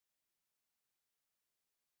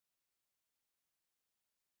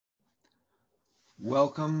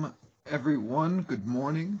Welcome, everyone. Good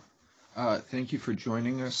morning. Thank you for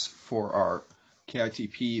joining us for our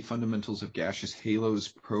KITP Fundamentals of Gaseous Halos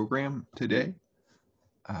program today.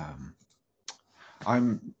 I'm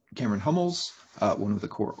Cameron Hummels, one of the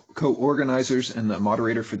co-organizers and the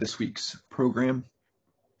moderator for this week's program.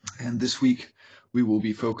 And this week, we will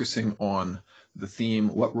be focusing on the theme,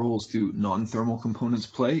 what roles do non-thermal components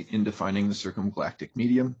play in defining the circumgalactic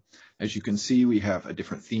medium? As you can see, we have a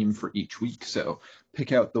different theme for each week, so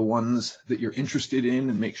pick out the ones that you're interested in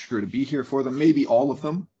and make sure to be here for them. Maybe all of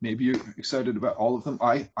them. Maybe you're excited about all of them.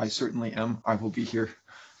 I certainly am. I will be here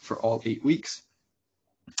for all 8 weeks.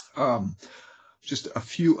 Just a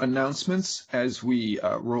few announcements as we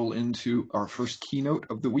roll into our first keynote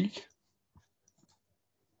of the week.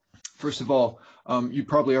 First of all, you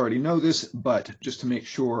probably already know this, but just to make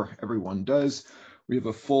sure everyone does, we have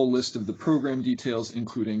a full list of the program details,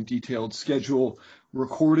 including detailed schedule,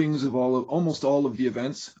 recordings of almost all of the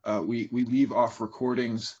events. We leave off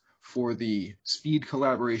recordings for the speed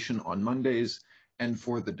collaboration on Mondays and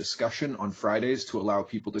for the discussion on Fridays to allow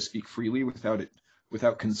people to speak freely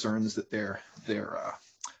without concerns that their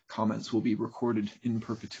comments will be recorded in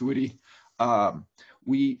perpetuity.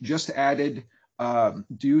 We just added,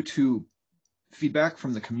 due to feedback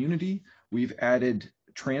from the community, we've added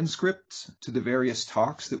transcripts to the various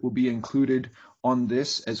talks that will be included on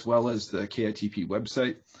this, as well as the KITP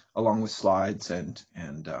website, along with slides and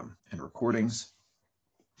recordings.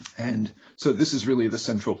 And so this is really the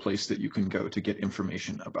central place that you can go to get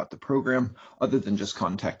information about the program, other than just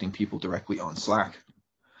contacting people directly on Slack.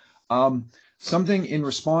 Something in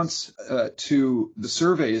response to the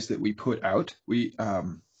surveys that we put out, we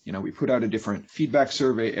put out a different feedback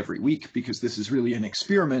survey every week because this is really an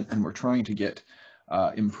experiment and we're trying to get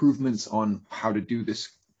improvements on how to do this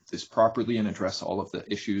properly and address all of the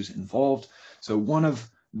issues involved. So one of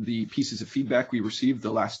the pieces of feedback we received the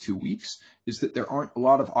last 2 weeks is that there aren't a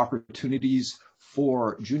lot of opportunities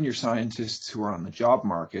for junior scientists who are on the job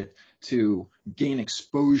market to gain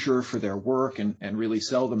exposure for their work and really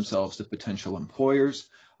sell themselves to potential employers.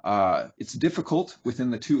 It's difficult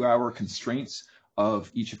within the 2-hour constraints of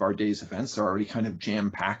each of our day's events. They're already kind of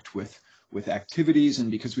jam-packed with activities, and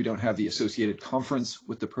because we don't have the associated conference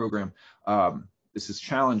with the program, this is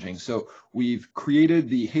challenging. So we've created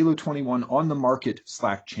the Halo 21 on the market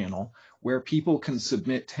Slack channel where people can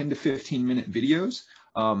submit 10 to 15-minute videos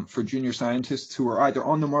for junior scientists who are either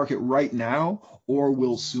on the market right now or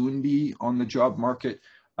will soon be on the job market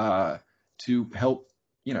to help,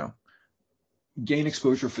 gain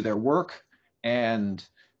exposure for their work and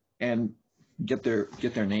get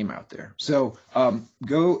their name out there. So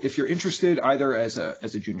go, if you're interested either as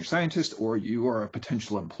a junior scientist or you are a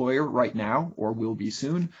potential employer right now or will be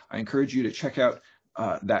soon, I encourage you to check out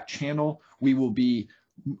that channel. We will be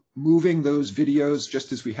moving those videos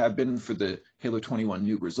just as we have been for the Halo 21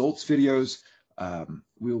 new results videos.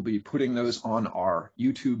 We'll be putting those on our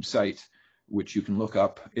YouTube site, which you can look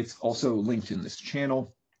up. It's also linked in this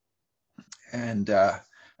channel. And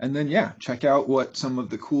then, yeah, check out what some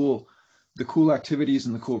of the cool activities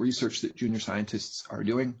and the cool research that junior scientists are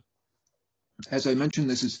doing. As I mentioned,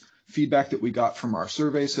 this is feedback that we got from our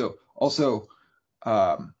survey. So also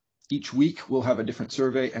each week we'll have a different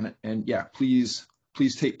survey, and yeah, please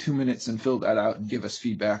take 2 minutes and fill that out and give us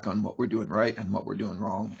feedback on what we're doing right and what we're doing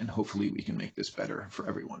wrong, and hopefully we can make this better for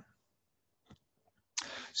everyone.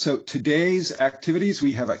 So today's activities,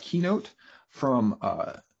 we have a keynote from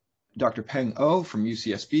Dr. Peng from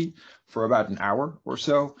UCSB for about an hour or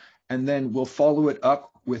so. And then we'll follow it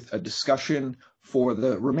up with a discussion for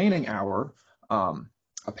the remaining hour,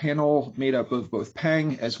 a panel made up of both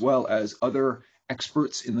Peng as well as other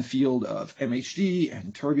experts in the field of MHD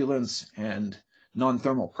and turbulence and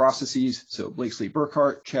non-thermal processes. So Blakesley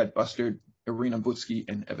Burkhart, Chad Bustard, Irina Butsky,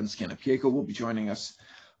 and Evan Scanapieko will be joining us.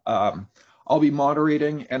 I'll be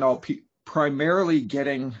moderating, and I'll be primarily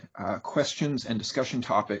getting questions and discussion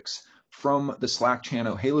topics from the Slack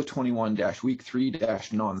channel Halo 21-Week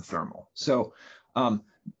 3-Non-Thermal. So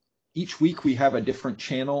each week we have a different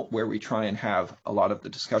channel where we try and have a lot of the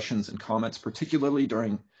discussions and comments, particularly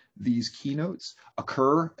during these keynotes,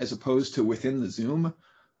 occur as opposed to within the Zoom,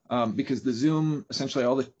 because the Zoom, essentially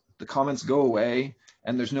all the comments go away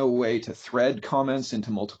and there's no way to thread comments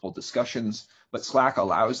into multiple discussions, but Slack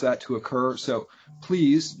allows that to occur. So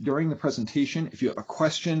please, during the presentation, if you have a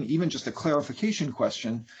question, even just a clarification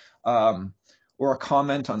question, or a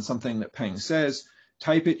comment on something that Peng says,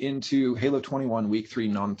 type it into Halo 21 Week 3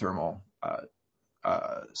 Non-Thermal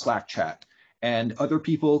Slack chat, and other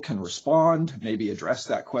people can respond, maybe address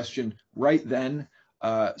that question right then,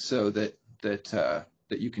 so that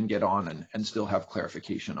you can get on and still have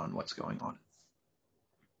clarification on what's going on.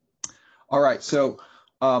 All right, so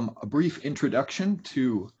a brief introduction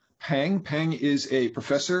to Peng. Peng is a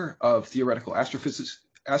professor of theoretical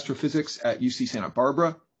astrophysics at UC Santa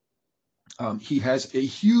Barbara. He has a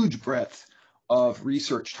huge breadth of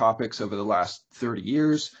research topics over the last 30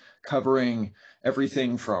 years, covering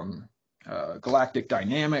everything from galactic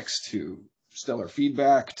dynamics to stellar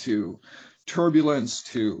feedback to turbulence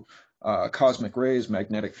to cosmic rays,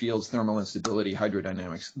 magnetic fields, thermal instability,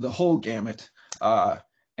 hydrodynamics, the whole gamut.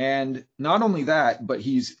 And not only that, but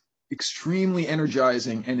he's extremely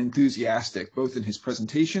energizing and enthusiastic, both in his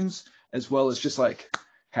presentations as well as just like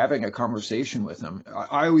having a conversation with him.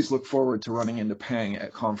 I always look forward to running into Peng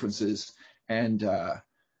at conferences, and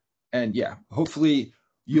yeah, hopefully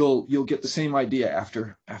you'll get the same idea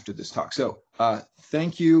after this talk. So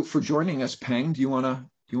thank you for joining us, Peng. Do you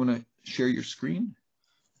wanna share your screen?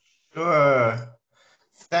 Sure.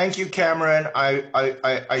 Thank you, Cameron.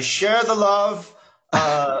 I share the love.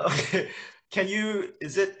 Okay. Can you,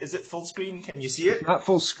 is it full screen? Can you see it? It's not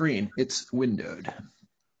full screen, it's windowed.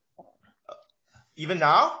 Even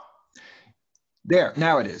now? There,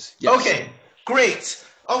 now it is. Yes. Okay, great.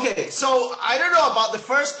 Okay, so I don't know about the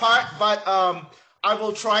first part, but I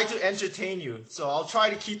will try to entertain you. So I'll try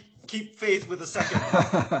to keep faith with the second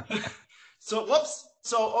part. So whoops.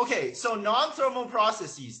 So okay, so non-thermal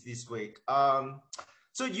processes this week.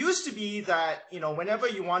 So it used to be that, whenever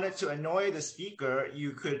you wanted to annoy the speaker,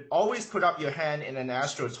 you could always put up your hand in an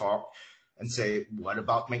astro talk and say, what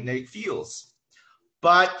about magnetic fields?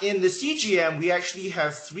 But in the CGM, we actually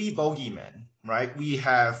have three bogeymen, right? We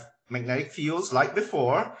have magnetic fields like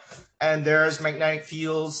before, and there's magnetic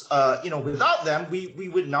fields, without them, we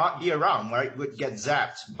would not be around, right? We'd get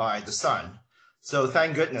zapped by the sun. So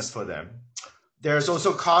thank goodness for them. There's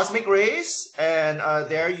also cosmic rays, and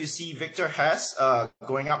there you see Victor Hess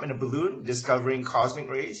going up in a balloon, discovering cosmic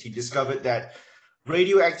rays. He discovered that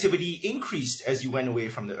radioactivity increased as you went away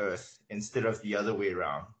from the Earth instead of the other way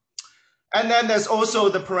around. And then there's also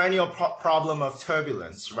the perennial problem of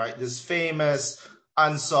turbulence, right? This famous,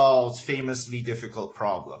 unsolved, famously difficult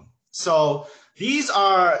problem. So these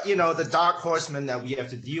are, the dark horsemen that we have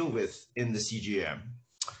to deal with in the CGM.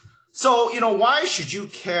 So, why should you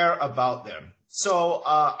care about them? So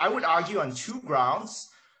I would argue on two grounds.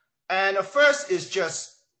 And the first is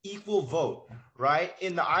just equal vote, right?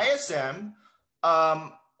 In the ISM,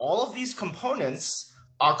 all of these components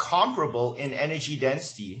are comparable in energy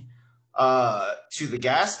density to the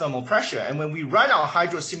gas thermal pressure. And when we run our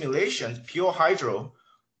hydro simulations, pure hydro,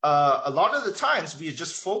 a lot of the times we are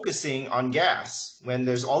just focusing on gas when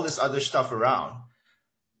there's all this other stuff around.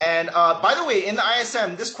 And by the way, in the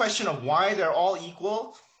ISM, this question of why they're all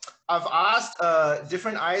equal, I've asked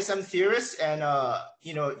different ISM theorists, and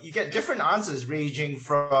you get different answers ranging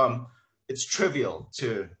from it's trivial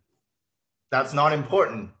to that's not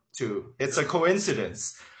important to it's a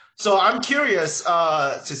coincidence. So I'm curious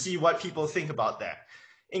to see what people think about that.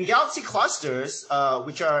 In galaxy clusters,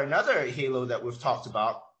 which are another halo that we've talked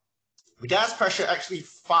about, the gas pressure actually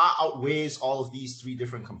far outweighs all of these three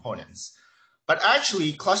different components. But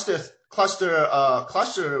actually, cluster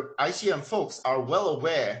ICM folks are well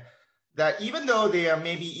aware that even though they are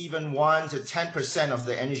maybe even 1 to 10% of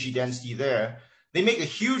the energy density there, they make a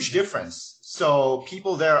huge difference. So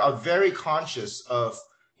people there are very conscious of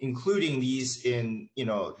including these in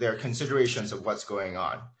their considerations of what's going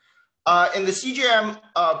on. In the CGM,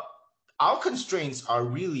 our constraints are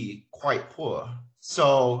really quite poor.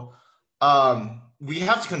 So we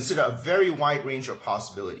have to consider a very wide range of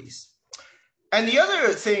possibilities. And the other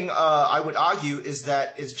thing I would argue is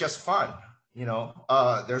that it's just fun.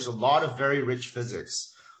 There's a lot of very rich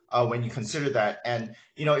physics when you consider that. And,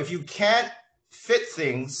 if you can't fit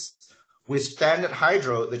things with standard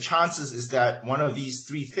hydro, the chances is that one of these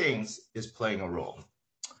three things is playing a role.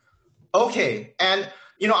 Okay, and,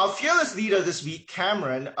 our fearless leader this week,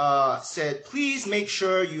 Cameron, said, please make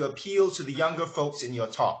sure you appeal to the younger folks in your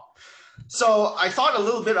talk. So I thought a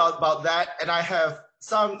little bit about that, and I have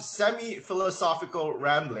some semi-philosophical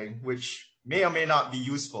rambling, which may or may not be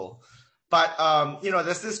useful. But,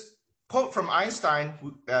 there's this quote from Einstein.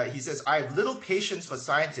 He says, I have little patience for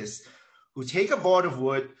scientists who take a board of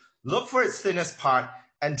wood, look for its thinnest part,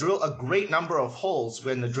 and drill a great number of holes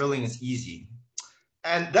when the drilling is easy.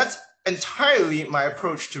 And that's entirely my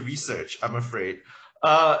approach to research, I'm afraid.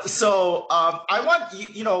 I want,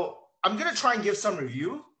 I'm going to try and give some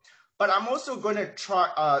review, but I'm also going to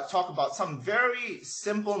talk about some very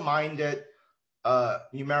simple-minded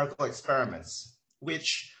numerical experiments,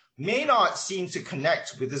 which may not seem to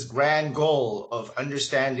connect with this grand goal of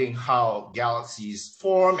understanding how galaxies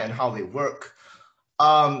form and how they work.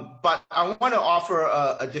 But I want to offer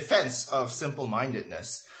a defense of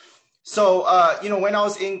simple-mindedness. So, when I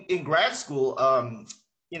was in grad school,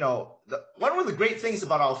 one of the great things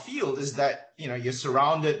about our field is that, you're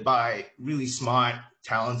surrounded by really smart,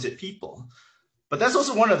 talented people. But that's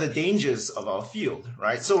also one of the dangers of our field,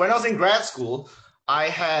 right? So when I was in grad school, I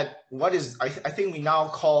had I think we now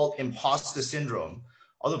call imposter syndrome.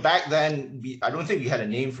 Although back then, I don't think we had a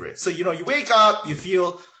name for it. So, you wake up, you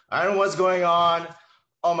feel, I don't know what's going on.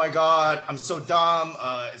 Oh my God, I'm so dumb.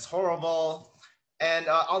 It's horrible. And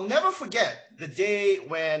I'll never forget the day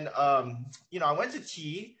when, I went to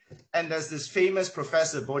tea, and there's this famous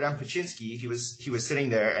professor, Bohdan Paczynski. He was sitting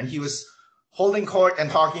there, and he was holding court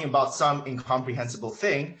and talking about some incomprehensible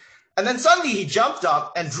thing. And then suddenly he jumped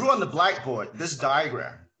up and drew on the blackboard this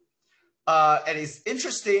diagram. And it's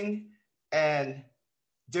interesting and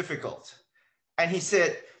difficult. And he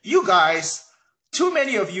said, you guys, too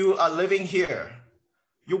many of you are living here.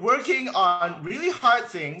 You're working on really hard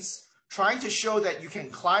things, trying to show that you can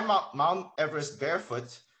climb up Mount Everest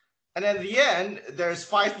barefoot. And in the end, there's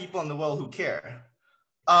 5 people in the world who care.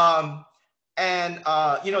 There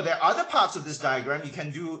are other parts of this diagram. You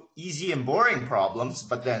can do easy and boring problems,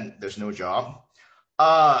 but then there's no job.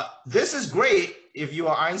 This is great if you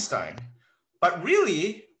are Einstein, but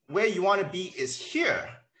really where you want to be is here.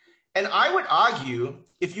 And I would argue,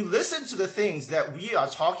 if you listen to the things that we are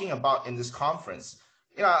talking about in this conference,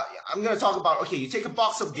 I'm going to talk about, okay, you take a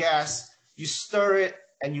box of gas, you stir it,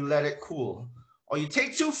 and you let it cool. Or you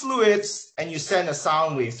take 2 fluids and you send a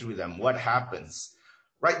sound wave through them. What happens?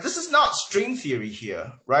 Right? This is not string theory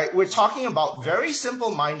here, right? We're talking about very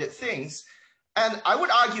simple-minded things. And I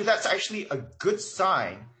would argue that's actually a good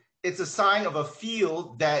sign. It's a sign of a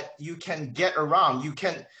field that you can get around. You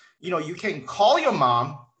can call your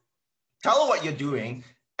mom, tell her what you're doing,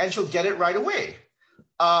 and she'll get it right away.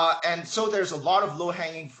 And so there's a lot of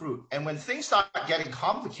low-hanging fruit. And when things start getting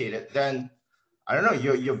complicated, then I don't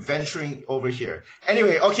know, you're venturing over here.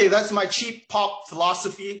 Anyway, okay, that's my cheap pop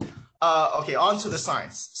philosophy. Okay, on to the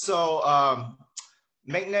science. So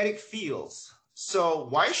magnetic fields. So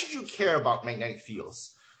why should you care about magnetic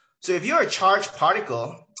fields? So if you're a charged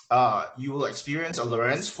particle, you will experience a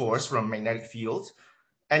Lorentz force from a magnetic field,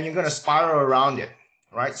 and you're going to spiral around it,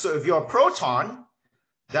 right? So if you're a proton,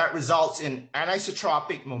 that results in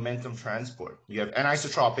anisotropic momentum transport. You have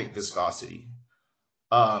anisotropic viscosity.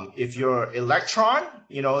 If you're electron,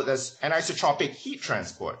 there's anisotropic heat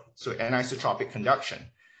transport, so anisotropic conduction.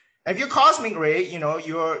 And if you're cosmic ray,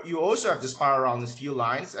 you also have to spiral around these field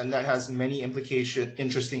lines, and that has many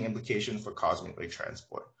interesting implications for cosmic ray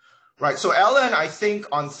transport. Right, so Ellen, I think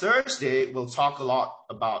on Thursday, will talk a lot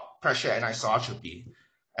about pressure anisotropy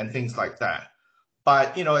and things like that.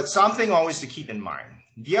 But, it's something always to keep in mind.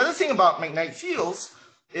 The other thing about magnetic fields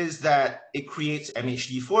is that it creates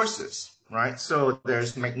MHD forces, right? So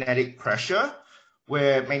there's magnetic pressure,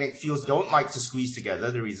 where magnetic fields don't like to squeeze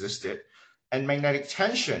together, they resist it, and magnetic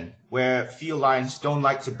tension, where field lines don't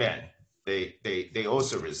like to bend. They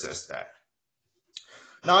also resist that.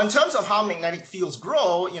 Now, in terms of how magnetic fields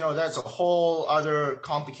grow, that's a whole other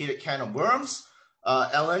complicated can of worms.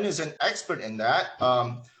 Ellen is an expert in that.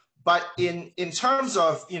 But in terms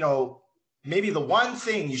of, maybe the one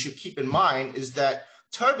thing you should keep in mind is that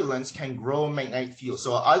turbulence can grow magnetic fields.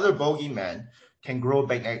 So other bogeymen can grow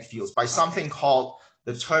magnetic fields by something called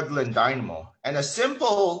the turbulent dynamo. And a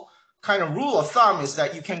simple kind of rule of thumb is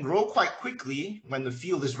that you can grow quite quickly when the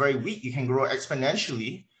field is very weak. You can grow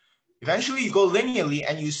exponentially. Eventually, you go linearly,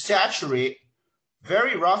 and you saturate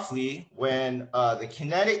very roughly when the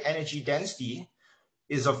kinetic energy density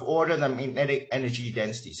is of order than magnetic energy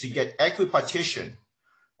density. So you get equipartition.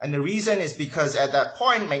 And the reason is because at that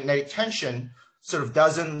point, magnetic tension sort of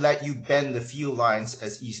doesn't let you bend the field lines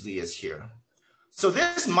as easily as here. So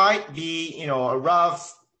this might be, a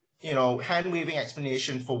rough, hand-waving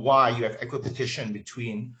explanation for why you have equipartition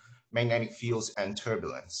between magnetic fields and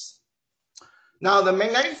turbulence. Now, the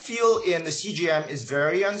magnetic field in the CGM is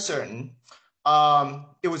very uncertain.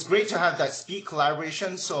 It was great to have that speed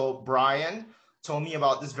collaboration. So Brian told me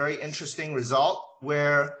about this very interesting result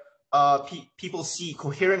where people see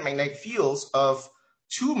coherent magnetic fields of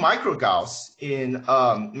 2 microgauss in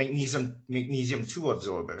magnesium-2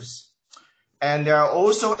 absorbers. And there are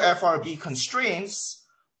also FRB constraints,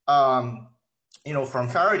 from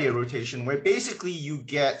Faraday rotation, where basically you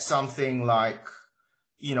get something like,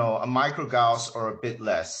 a microgauss or a bit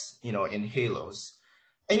less, in halos.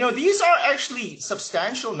 And, these are actually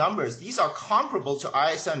substantial numbers. These are comparable to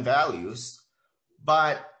ISM values,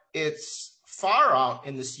 but it's far out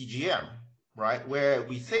in the CGM, right, where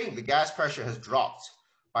we think the gas pressure has dropped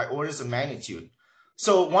by orders of magnitude.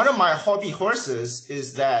 So one of my hobby horses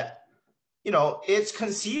is that it's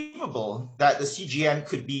conceivable that the CGM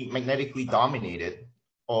could be magnetically dominated,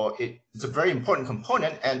 or it's a very important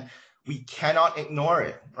component, and we cannot ignore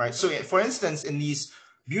it, right? So for instance, in these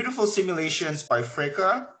beautiful simulations by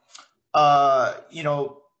Fricke,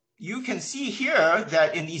 you can see here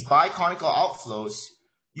that in these biconical outflows,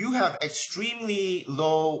 you have extremely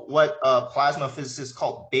low, what plasma physicists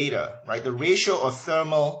call beta, right? The ratio of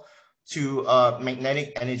thermal to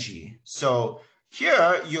magnetic energy. So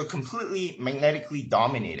here, you're completely magnetically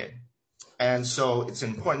dominated. And so it's an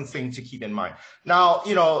important thing to keep in mind. Now,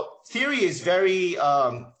 theory is it's very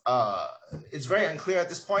unclear at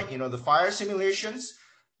this point. The fire simulations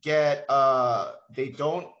they're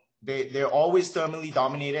always thermally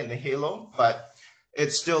dominated in the halo, but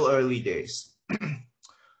it's still early days.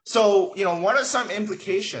 So, what are some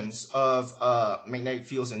implications of magnetic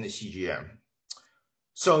fields in the CGM?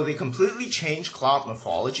 So they completely change cloud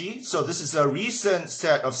morphology. So this is a recent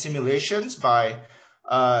set of simulations by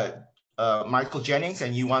Michael Jennings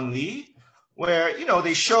and Yuan Li, where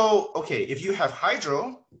they show, okay, if you have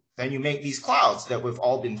hydro, then you make these clouds that we've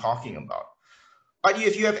all been talking about. But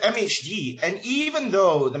if you have MHD, and even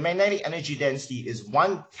though the magnetic energy density is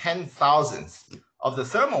 1/10,000th of the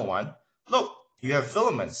thermal one, look, you have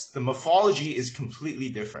filaments. The morphology is completely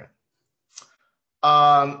different.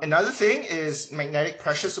 Another thing is magnetic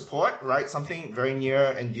pressure support, right? Something very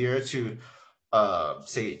near and dear to,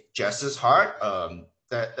 say, Jess's heart.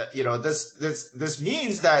 This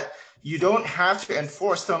means that you don't have to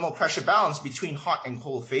enforce thermal pressure balance between hot and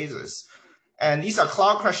cold phases. And these are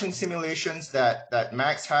cloud crushing simulations that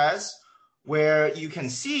Max has, where you can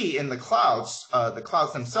see in the clouds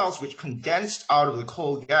themselves, which condensed out of the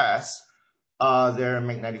cold gas, they're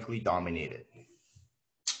magnetically dominated.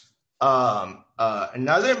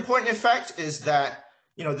 Another important effect is that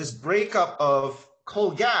this breakup of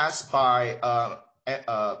cold gas by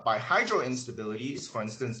hydro instabilities, for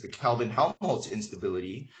instance, the Kelvin-Helmholtz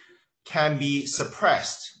instability, can be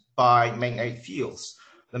suppressed by magnetic fields.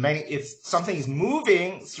 If something is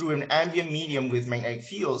moving through an ambient medium with magnetic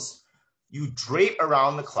fields, you drape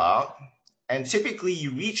around the cloud, and typically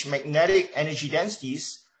you reach magnetic energy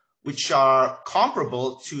densities which are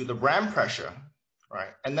comparable to the ram pressure.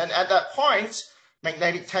 Right. And then at that point,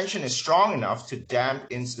 magnetic tension is strong enough to damp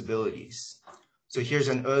instabilities. So here's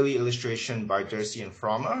an early illustration by Dursey and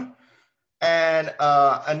Frommer. And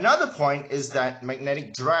another point is that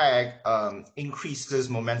magnetic drag increases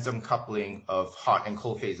momentum coupling of hot and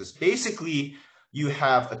cold phases. Basically, you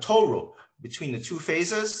have a tow rope between the two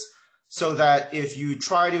phases so that if you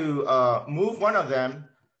try to move one of them,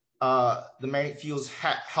 the magnetic fields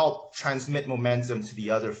help transmit momentum to the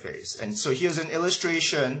other phase. And so here's an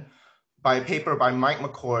illustration by a paper by Mike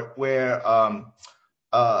McCourt, where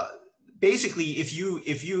basically if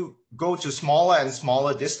you go to smaller and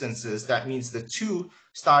smaller distances, that means the two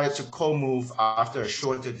started to co-move after a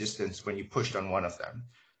shorter distance when you pushed on one of them.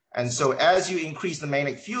 And so as you increase the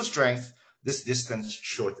magnetic field strength, this distance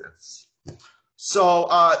shortens. So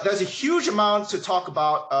there's a huge amount to talk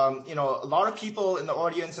about. A lot of people in the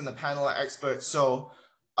audience and the panel are experts. So,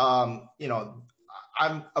 I'm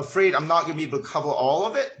afraid I'm not going to be able to cover all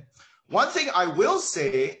of it. One thing I will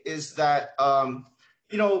say is that,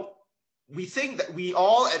 we think that we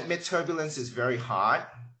all admit turbulence is very hard,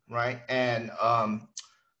 right? And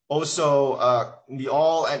also, we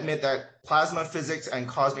all admit that plasma physics and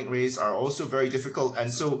cosmic rays are also very difficult.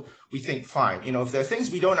 And so we think, fine, if there are things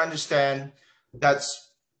we don't understand,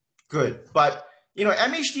 that's good. But,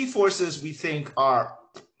 MHD forces we think are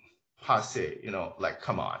passe,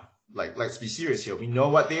 come on, let's be serious here. We know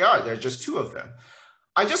what they are. There are just two of them.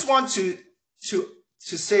 I just want to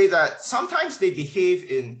say that sometimes they behave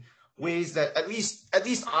in ways that at least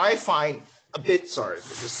I find a bit, sorry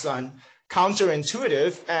for the sun,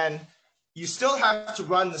 counterintuitive, and you still have to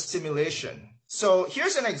run the simulation. So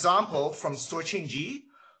here's an example from Storching Ji,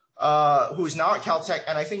 who is now at Caltech,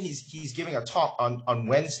 and I think he's giving a talk on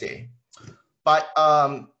Wednesday. But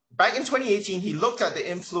back in 2018, he looked at the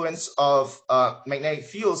influence of magnetic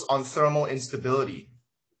fields on thermal instability.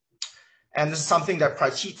 And this is something that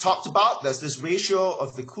Pratik talked about. There's this ratio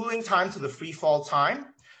of the cooling time to the free fall time.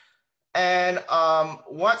 And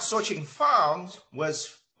what Storching found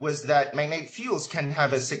was that magnetic fields can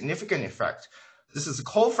have a significant effect. This is the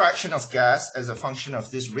cold fraction of gas as a function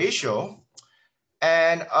of this ratio.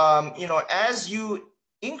 And, as you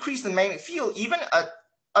increase the magnetic field, even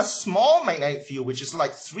a small magnetic field, which is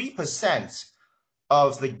like 3%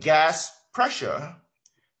 of the gas pressure,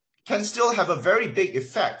 can still have a very big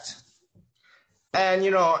effect. And,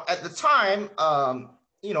 at the time,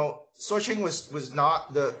 Storching was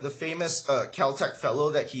not the famous Caltech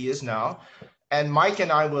fellow that he is now. And Mike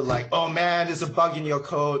and I were like, oh man, there's a bug in your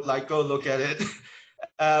code, like go look at it.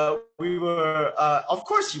 Of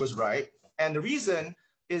course he was right. And the reason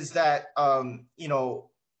is that,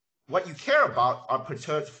 what you care about are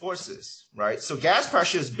perturbed forces, right? So gas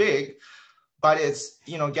pressure is big, but it's,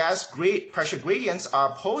 pressure gradients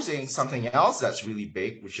are opposing something else that's really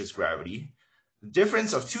big, which is gravity. The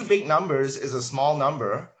difference of two big numbers is a small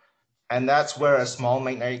number, and that's where a small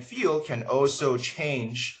magnetic field can also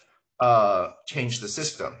change the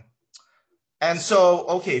system. And so,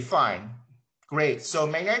 okay, fine, great. So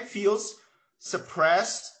magnetic fields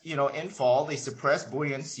suppress, in fall, they suppress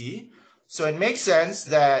buoyancy. So it makes sense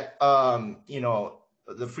that,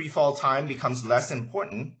 the free fall time becomes less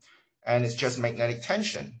important, and it's just magnetic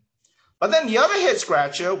tension. But then the other head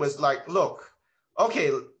scratcher was like, look,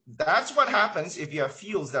 okay, that's what happens if you have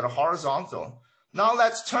fields that are horizontal. Now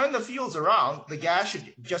let's turn the fields around. The gas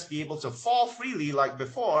should just be able to fall freely like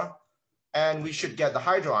before, and we should get the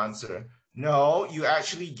hydro answer. No, you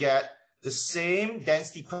actually get the same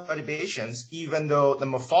density perturbations, even though the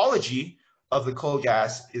morphology of the cold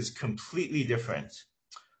gas is completely different.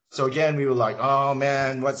 So again, we were like, oh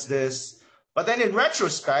man, what's this? But then in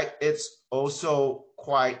retrospect, it's also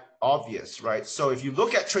quite obvious, right? So if you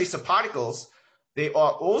look at tracer particles, they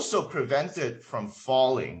are also prevented from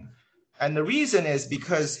falling. And the reason is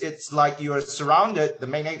because it's like you're surrounded, the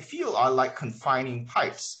magnetic field are like confining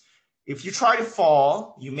pipes. If you try to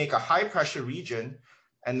fall, you make a high pressure region,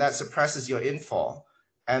 and that suppresses your infall.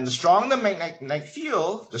 And the stronger the magnetic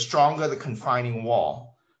field, the stronger the confining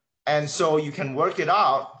wall. And so you can work it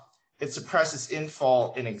out. It suppresses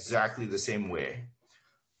infall in exactly the same way.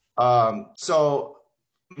 So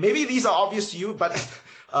maybe these are obvious to you, but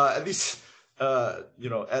at least, at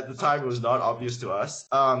the time it was not obvious to us.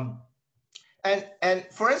 And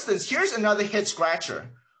for instance, here's another head scratcher.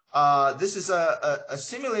 This is a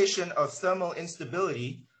simulation of thermal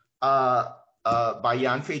instability by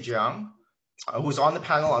Yanfei Jiang, who's on the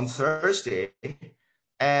panel on Thursday.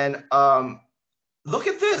 And look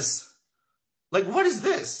at this. Like, what is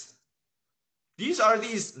this? There are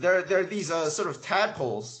these sort of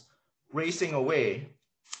tadpoles racing away.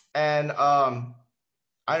 And I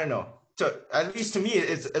don't know. At least to me,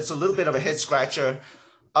 it's a little bit of a head scratcher.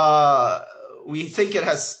 We think it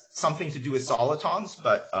has something to do with solitons,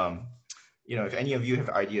 but if any of you have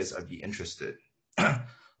ideas, I'd be interested.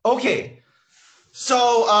 Okay,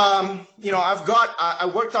 so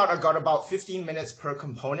I worked out. I got about 15 minutes per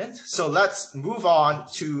component. So let's move on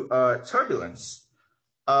to turbulence.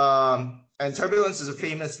 And turbulence is a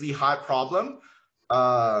famously hard problem.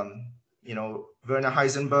 Werner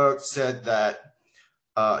Heisenberg said that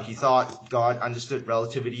he thought God understood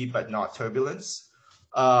relativity, but not turbulence.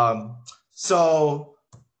 So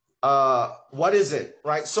what is it,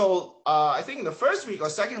 right? So I think in the first week or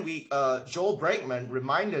second week, Joel Brakeman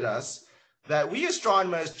reminded us that we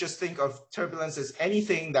astronomers just think of turbulence as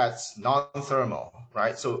anything that's non-thermal,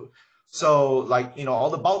 right? So like, all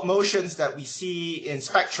the bulk motions that we see in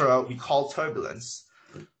spectra, we call turbulence.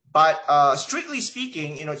 But strictly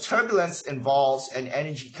speaking, turbulence involves an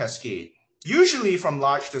energy cascade, usually from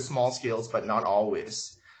large to small scales, but not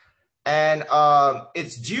always. And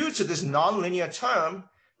it's due to this nonlinear term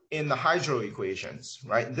in the hydro equations,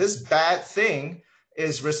 right? This bad thing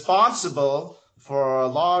is responsible for a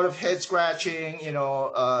lot of head scratching,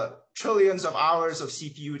 trillions of hours of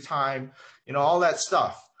CPU time, all that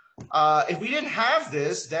stuff. If we didn't have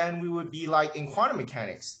this, then we would be like in quantum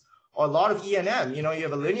mechanics or a lot of ENM. You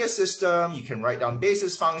have a linear system, you can write down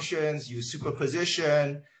basis functions, use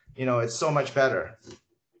superposition, it's so much better.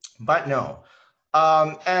 But no.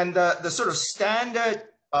 And the sort of standard,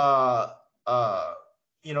 probably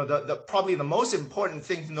the most important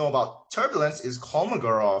thing to know about turbulence is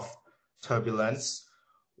Kolmogorov turbulence,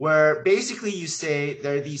 where basically you say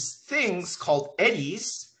there are these things called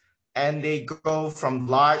eddies, and they go from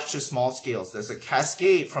large to small scales. There's a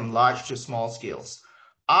cascade from large to small scales.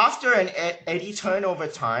 After an eddy turn over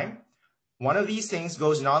time, one of these things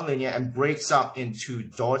goes nonlinear and breaks up into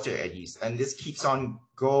daughter eddies, and this keeps on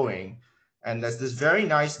going. And there's this very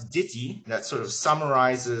nice ditty that sort of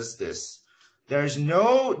summarizes this. There's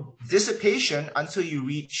no dissipation until you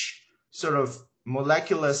reach sort of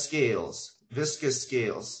molecular scales, viscous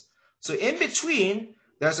scales. So in between,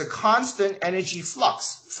 there's a constant energy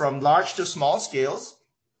flux from large to small scales,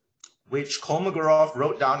 which Kolmogorov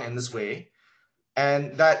wrote down in this way.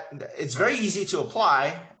 And that it's very easy to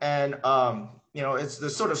apply. And, it's the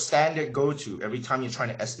sort of standard go-to every time you're trying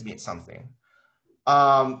to estimate something.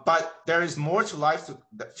 But there is more to life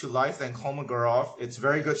than Kolmogorov. It's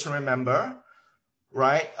very good to remember,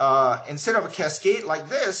 right? Instead of a cascade like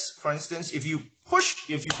this, for instance, if you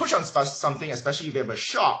you push on something, especially if you have a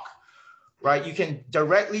shock, right, you can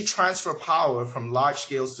directly transfer power from large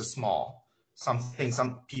scales to small, something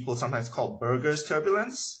some people sometimes call Berger's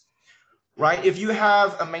turbulence, right? If you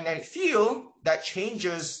have a magnetic field that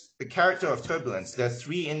changes the character of turbulence, there are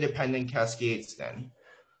three independent cascades then.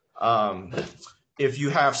 If you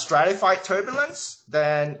have stratified turbulence,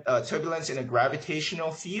 then turbulence in a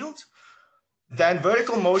gravitational field, then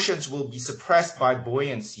vertical motions will be suppressed by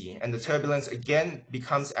buoyancy, and the turbulence again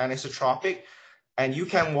becomes anisotropic. And you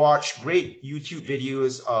can watch great YouTube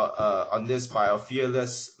videos on this by our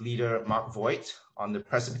fearless leader, Mark Voigt, on the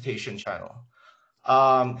Precipitation channel.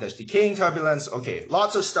 There's decaying turbulence. Okay,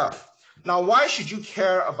 lots of stuff. Now, why should you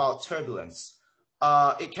care about turbulence?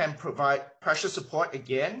 It can provide pressure support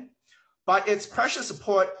again, but it's pressure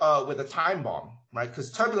support with a time bomb, right?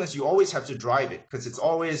 Because turbulence, you always have to drive it because it's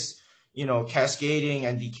always, you know, cascading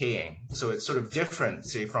and decaying. So it's sort of different,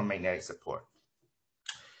 say, from magnetic support.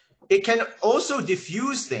 It can also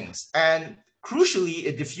diffuse things, and crucially,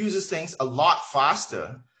 it diffuses things a lot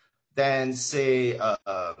faster than, say,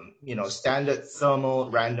 you know, standard thermal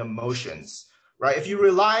random motions, right? If you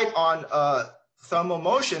relied on thermal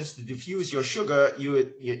motions to diffuse your sugar, you're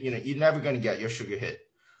never going to get your sugar hit.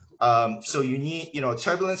 So you need, you know,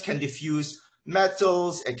 turbulence can diffuse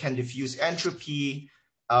metals, it can diffuse entropy,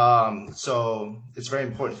 so it's very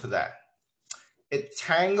important for that. It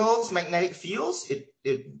tangles magnetic fields.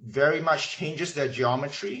 It very much changes their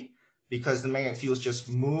geometry because the magnetic fields just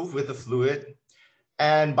move with the fluid.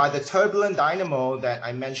 And by the turbulent dynamo that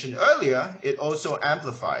I mentioned earlier, it also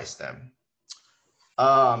amplifies them.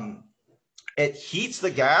 It heats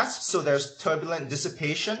the gas, so there's turbulent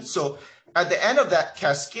dissipation. So at the end of that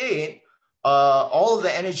cascade, all of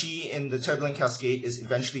the energy in the turbulent cascade is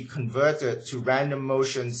eventually converted to random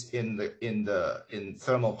motions in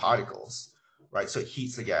thermal particles, right? So it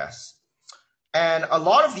heats the gas. And a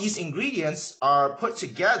lot of these ingredients are put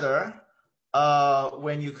together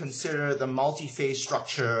when you consider the multi-phase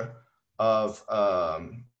structure of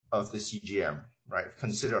the CGM, right?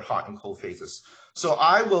 Consider hot and cold phases. So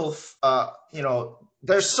I will, you know,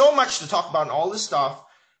 there's so much to talk about in all this stuff.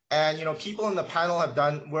 And, you know, people in the panel have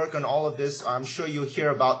done work on all of this. I'm sure you'll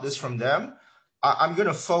hear about this from them. I'm going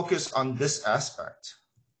to focus on this aspect.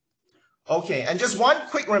 Okay, and just one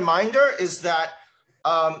quick reminder is that,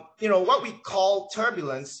 you know, what we call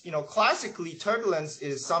turbulence, you know, classically turbulence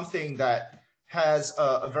is something that has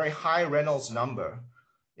a very high Reynolds number.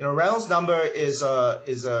 You know, Reynolds number is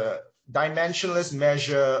a dimensionless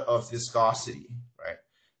measure of viscosity, right?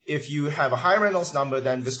 If you have a high Reynolds number,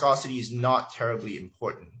 then viscosity is not terribly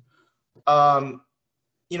important.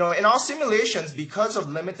 You know, in our simulations, because of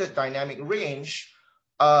limited dynamic range,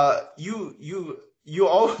 you're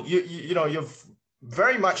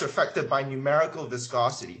very much affected by numerical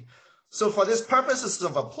viscosity. So for this purposes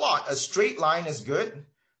of a plot, a straight line is good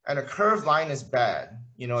and a curved line is bad.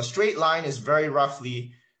 You know, a straight line is very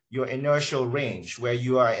roughly your inertial range, where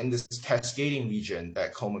you are in this cascading region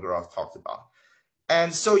that Kolmogorov talked about.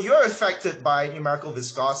 And so you're affected by numerical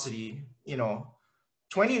viscosity, you know,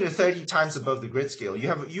 20 to 30 times above the grid scale.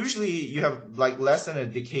 Usually you have like less than a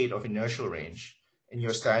decade of inertial range in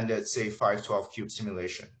your standard, say, 512 cube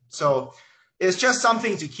simulation. So it's just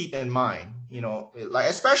something to keep in mind, you know, like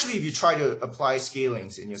especially if you try to apply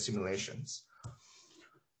scalings in your simulations.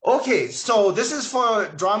 Okay, so this is for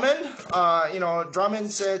Drummond. You know,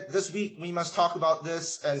 Drummond said this week we must talk about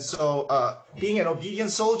this, and so being an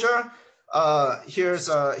obedient soldier, here's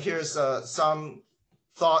some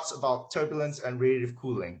thoughts about turbulence and radiative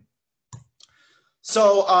cooling.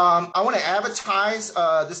 So I want to advertise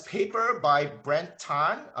this paper by Brent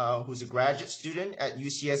Tan, who's a graduate student at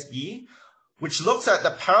UCSB, which looks at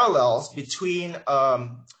the parallels between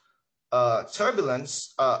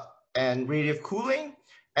turbulence and radiative cooling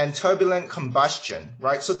and turbulent combustion,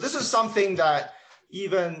 right? So this is something that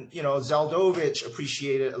even, you know, Zeldovich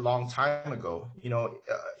appreciated a long time ago. You know,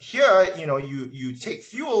 here, you know, you take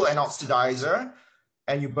fuel and oxidizer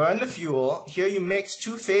and you burn the fuel. Here you mix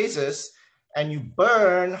two phases and you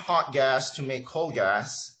burn hot gas to make cold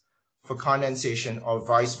gas for condensation or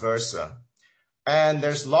vice versa. And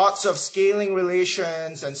there's lots of scaling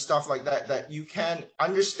relations and stuff like that that you can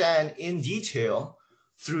understand in detail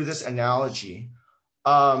through this analogy.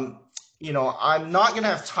 You know, I'm not going to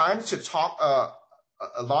have time to talk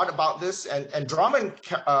a lot about this, and Drummond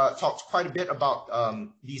talked quite a bit about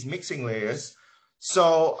these mixing layers.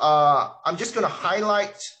 So I'm just going to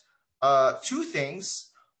highlight two things.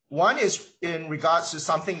 One is in regards to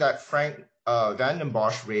something that Frank van den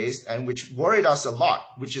Bosch raised and which worried us a lot,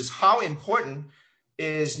 which is how important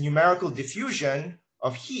is numerical diffusion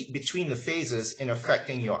of heat between the phases in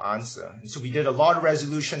affecting your answer. And so we did a lot of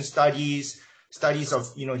resolution studies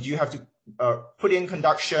of, do you have to put in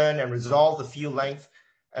conduction and resolve the field length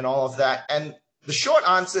and all of that. And the short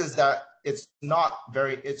answer is that it's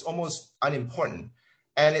almost unimportant.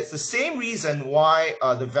 And it's the same reason why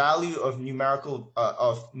the value of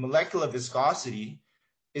of molecular viscosity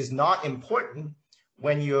is not important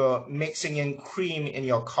when you're mixing in cream in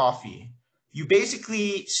your coffee. You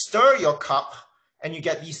basically stir your cup and you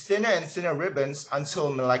get these thinner and thinner ribbons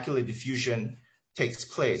until molecular diffusion takes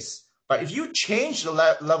place. But if you change the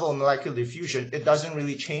level of molecular diffusion, it doesn't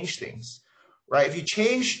really change things, right? If you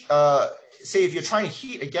change, say if you're trying to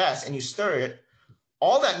heat a gas and you stir it,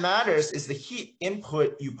 all that matters is the heat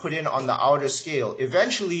input you put in on the outer scale.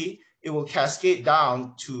 Eventually, it will cascade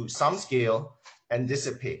down to some scale and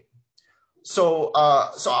dissipate. So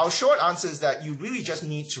our short answer is that you really just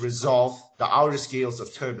need to resolve the outer scales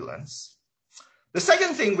of turbulence. The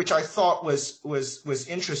second thing which I thought was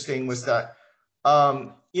interesting was that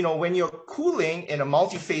when you're cooling in a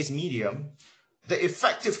multi-phase medium, the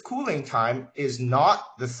effective cooling time is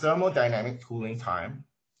not the thermodynamic cooling time,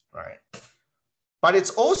 right? But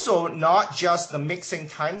it's also not just the mixing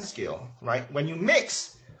time scale, right? When you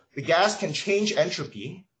mix, the gas can change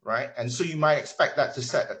entropy, right? And so you might expect that to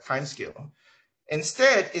set a time scale.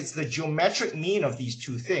 Instead, it's the geometric mean of these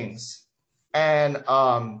two things. And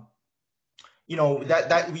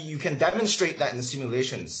you can demonstrate that in the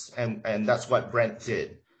simulations, and that's what Brent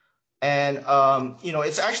did. And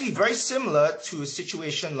it's actually very similar to a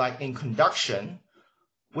situation like in conduction,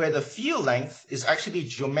 where the field length is actually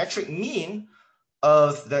geometric mean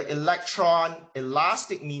of the electron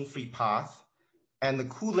elastic mean free path and the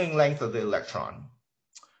cooling length of the electron.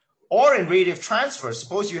 Or in radiative transfer,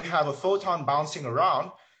 suppose you have a photon bouncing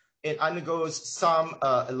around, it undergoes some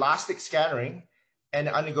elastic scattering and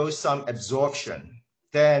it undergoes some absorption.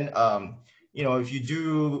 Then, if you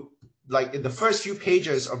do, like in the first few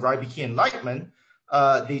pages of Rybicki Enlightenment,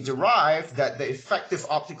 they derive that the effective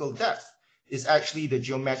optical depth is actually the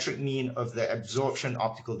geometric mean of the absorption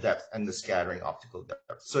optical depth and the scattering optical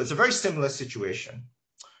depth. So it's a very similar situation.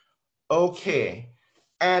 Okay.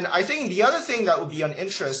 And I think the other thing that would be of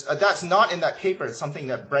interest, that's not in that paper, it's something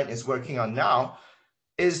that Brent is working on now,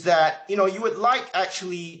 is that, you would like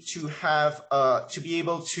actually to have, to be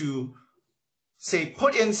able to, say,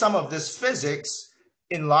 put in some of this physics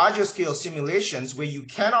in larger scale simulations where you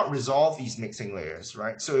cannot resolve these mixing layers,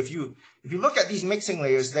 right? So if you look at these mixing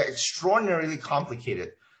layers, they're extraordinarily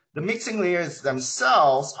complicated. The mixing layers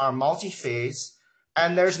themselves are multi-phase,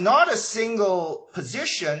 and there's not a single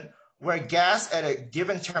position where gas at a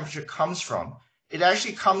given temperature comes from. It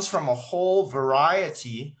actually comes from a whole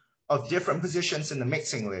variety of different positions in the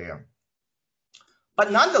mixing layer.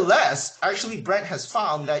 But nonetheless, actually Brent has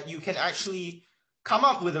found that you can actually come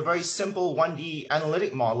up with a very simple 1D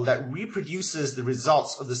analytic model that reproduces the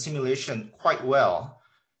results of the simulation quite well.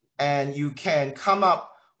 And you can come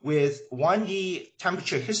up with 1D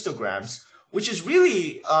temperature histograms, which is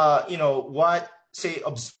really, what, say,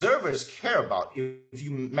 observers care about. If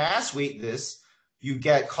you mass weight this, you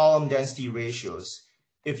get column density ratios.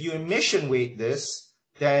 If you emission weight this,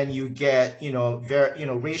 then you get,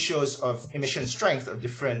 ratios of emission strength of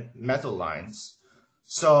different metal lines.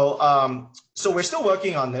 So, so we're still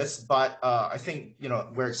working on this, but I think,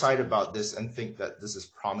 we're excited about this and think that this is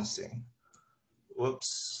promising.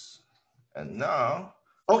 Whoops. And now,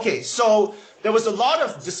 okay, so there was a lot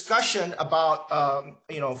of discussion about,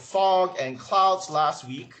 fog and clouds last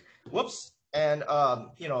week. Whoops. And,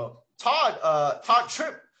 Todd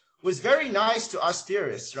Tripp was very nice to us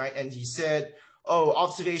theorists, right? And he said, oh,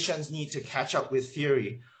 observations need to catch up with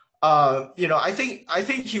theory. I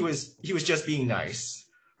think he was just being nice.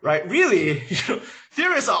 Right, really,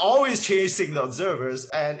 theorists are always chasing the observers,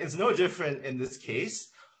 and it's no different in this case.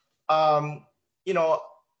 Mike,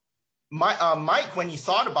 when he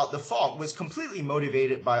thought about the fog, was completely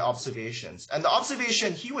motivated by observations, and the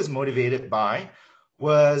observation he was motivated by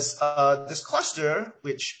was this cluster,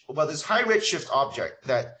 this high redshift object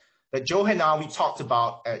that Joe Hanawi talked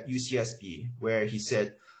about at UCSB, where he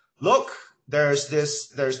said, look, there's this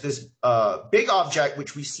big object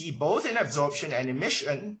which we see both in absorption and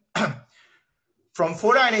emission. From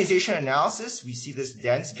photoionization analysis, we see this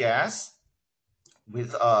dense gas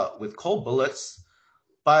with cold bullets.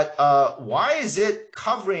 But why is it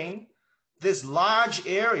covering this large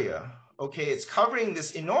area? Okay, it's covering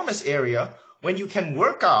this enormous area when you can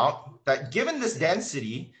work out that given this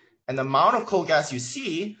density and the amount of cold gas you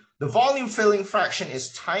see, the volume filling fraction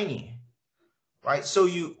is tiny. Right, so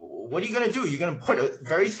what are you going to do? You're going to put a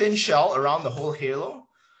very thin shell around the whole halo.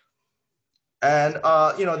 And,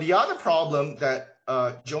 the other problem that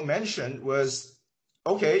Joe mentioned was,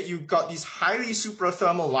 okay, you've got these highly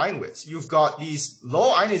suprathermal line widths. You've got these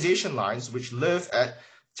low ionization lines which live at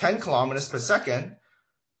 10 kilometers per second.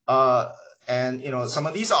 And some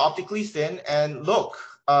of these are optically thin, and look,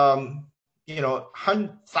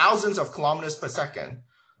 thousands of kilometers per second.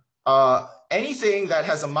 Anything that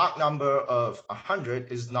has a Mach number of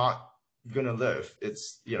 100 is not gonna live.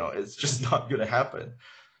 It's just not gonna happen.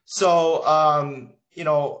 So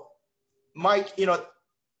Mike,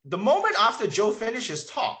 the moment after Joe finished his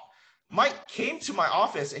talk, Mike came to my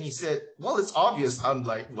office and he said, well, it's obvious. I'm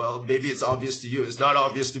like, well, maybe it's obvious to you. It's not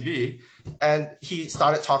obvious to me. And he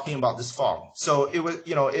started talking about this fog. So it was,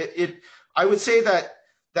 I would say that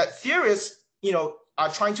theorists, are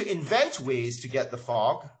trying to invent ways to get the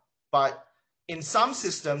fog, but in some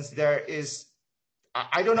systems there is,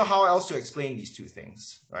 I don't know how else to explain these two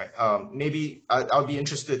things, right? Maybe I'll be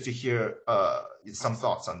interested to hear some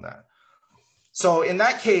thoughts on that. So in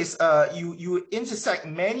that case, you intersect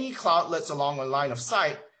many cloudlets along a line of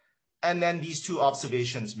sight, and then these two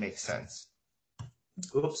observations make sense.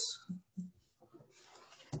 Oops.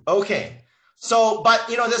 Okay. So, but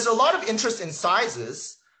there's a lot of interest in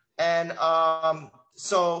sizes, and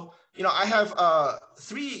so I have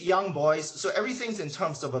 3 young boys. So everything's in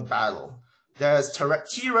terms of a battle. There's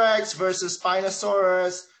T-Rex versus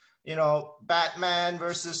Spinosaurus, Batman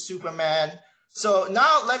versus Superman. So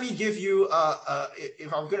now let me give you,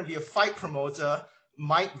 if I'm going to be a fight promoter,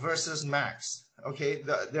 Mike versus Max. Okay,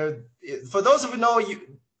 for those of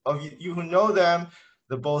you who know them,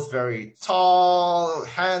 they're both very tall,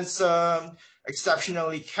 handsome,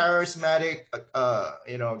 exceptionally charismatic,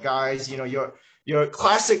 guys. Your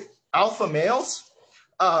classic alpha males.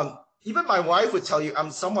 Even my wife would tell you I'm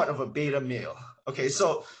somewhat of a beta male. Okay,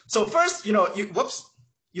 so first, you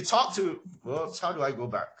talk to. Whoops, how do I go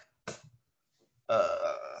back?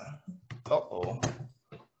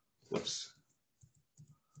 Whoops.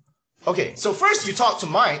 Okay, so first you talk to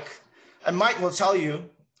Mike, and Mike will tell you,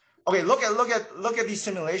 okay, look at these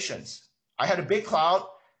simulations. I had a big cloud,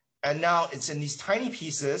 and now it's in these tiny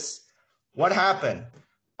pieces. What happened?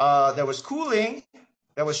 There was cooling,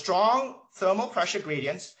 there was strong thermal pressure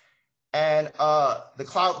gradients, and the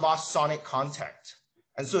cloud lost sonic contact.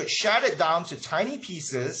 And so it shattered down to tiny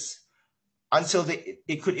pieces until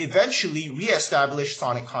it could eventually reestablish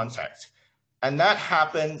sonic contact. And that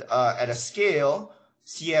happened at a scale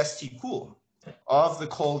CST cool of the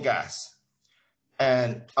cold gas.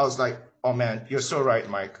 And I was like, oh man, you're so right,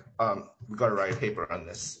 Mike. We got to write a paper on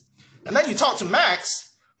this. And then you talk to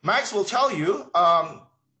Max. Max will tell you,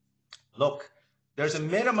 look, there's a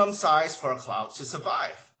minimum size for a cloud to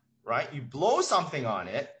survive, right? You blow something on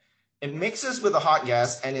it, it mixes with the hot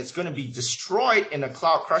gas, and it's going to be destroyed in a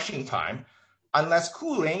cloud crushing time unless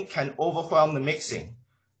cooling can overwhelm the mixing.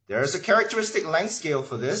 There is a characteristic length scale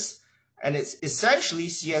for this, and it's essentially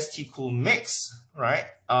CST cool mix, right?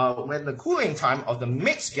 When the cooling time of the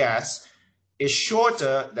mixed gas is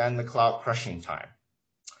shorter than the cloud crushing time.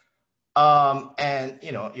 And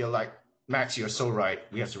you're like, Max, you're so right.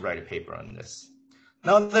 We have to write a paper on this.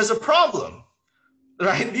 Now there's a problem,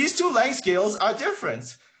 right? These two length scales are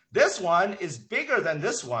different. This one is bigger than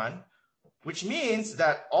this one, which means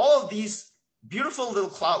that all of these beautiful little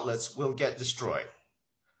cloudlets will get destroyed,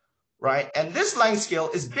 right? And this length scale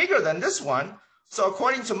is bigger than this one. So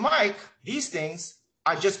according to Mike, these things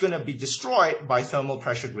are just going to be destroyed by thermal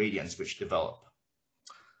pressure gradients which develop.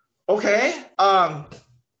 Okay,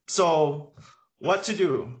 so what to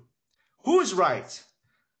do? Who's right?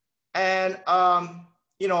 And,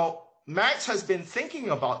 Max has been thinking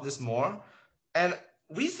about this more. And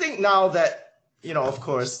we think now that, of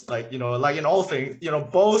course, like in all things,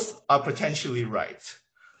 both are potentially right.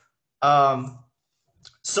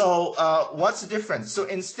 So what's the difference? So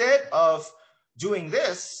instead of doing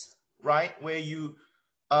this, right, where you,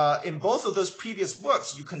 in both of those previous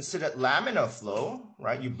works, you considered laminar flow,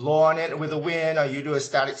 right? You blow on it with a wind, or you do a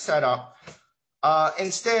static setup.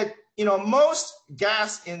 Instead, most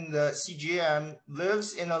gas in the CGM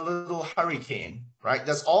lives in a little hurricane, right?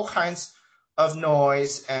 There's all kinds of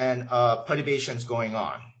noise and perturbations going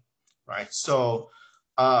on, right? So,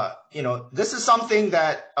 this is something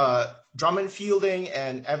that Drummond Fielding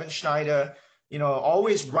and Evan Schneider,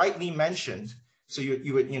 always rightly mentioned. So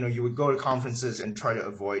you would go to conferences and try to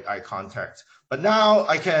avoid eye contact. But now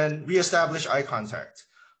I can reestablish eye contact.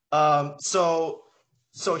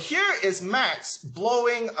 So here is Max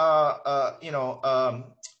blowing,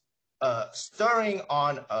 stirring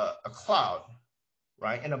on a cloud,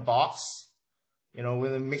 right, in a box,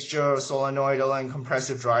 with a mixture of solenoidal and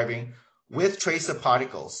compressive driving with tracer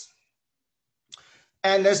particles.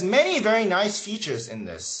 And there's many very nice features in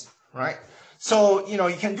this, right? So,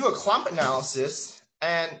 you can do a clump analysis,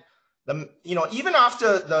 and even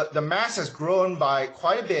after the mass has grown by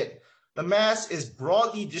quite a bit, the mass is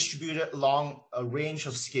broadly distributed along a range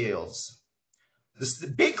of scales.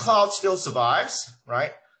 The big cloud still survives,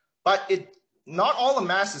 right? But not all the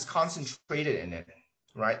mass is concentrated in it,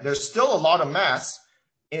 right? There's still a lot of mass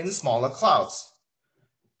in smaller clouds.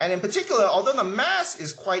 And in particular, although the mass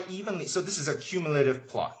is quite evenly, so this is a cumulative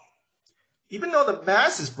plot. Even though the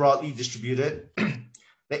mass is broadly distributed,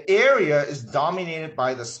 the area is dominated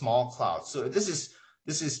by the small clouds. So this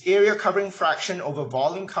is area covering fraction over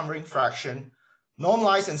volume covering fraction,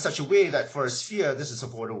 normalized in such a way that for a sphere, this is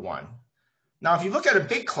of order 1. Now, if you look at a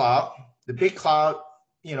big cloud, the big cloud,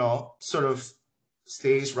 sort of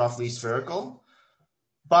stays roughly spherical.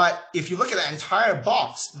 But if you look at the entire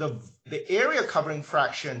box, the area covering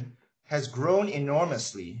fraction has grown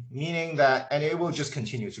enormously, meaning that, and it will just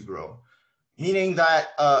continue to grow, meaning that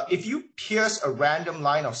if you pierce a random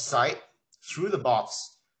line of sight through the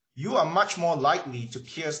box, you are much more likely to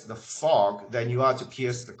pierce the fog than you are to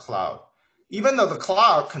pierce the cloud, even though the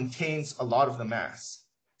cloud contains a lot of the mass,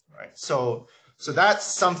 right? So that's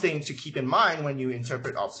something to keep in mind when you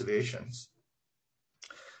interpret observations.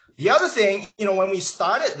 The other thing, when we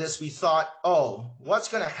started this, we thought, oh, what's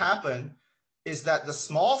going to happen is that the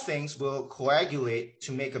small things will coagulate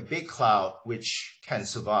to make a big cloud which can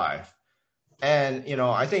survive. And,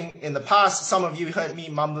 I think in the past, some of you heard me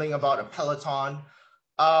mumbling about a peloton.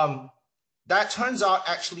 That turns out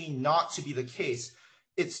actually not to be the case.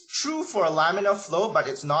 It's true for a laminar flow, but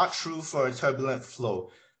it's not true for a turbulent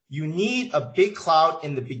flow. You need a big cloud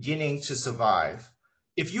in the beginning to survive.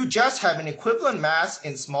 If you just have an equivalent mass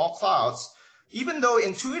in small clouds, even though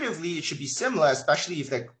intuitively it should be similar, especially if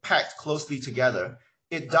they're packed closely together,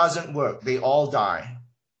 it doesn't work. They all die.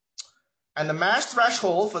 And the mass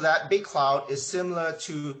threshold for that big cloud is similar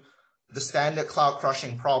to the standard cloud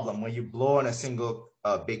crushing problem, where you blow on a single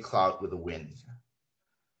big cloud with the wind.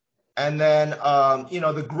 And then,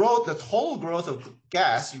 the total growth of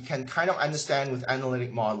gas, you can kind of understand with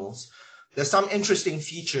analytic models. There's some interesting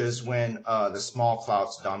features when the small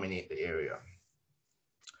clouds dominate the area.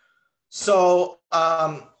 So,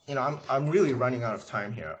 I'm really running out of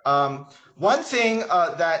time here. One thing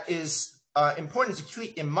that is important to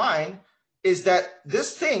keep in mind is that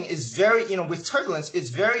this thing is very, with turbulence, it's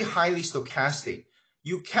very highly stochastic.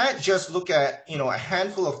 You can't just look at, a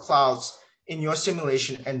handful of clouds in your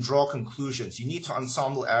simulation and draw conclusions. You need to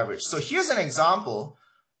ensemble average. So here's an example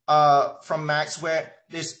from Max where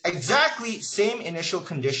there's exactly same initial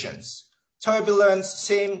conditions, turbulence,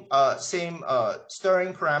 same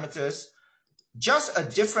stirring parameters, just a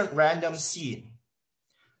different random seed.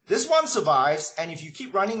 This one survives, and if you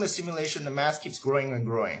keep running the simulation, the mass keeps growing and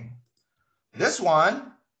growing. This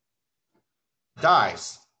one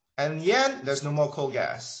dies, and in the end, there's no more coal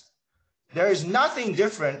gas. There is nothing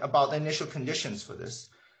different about the initial conditions for this.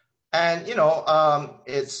 And,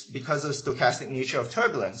 it's because of the stochastic nature of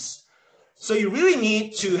turbulence. So you really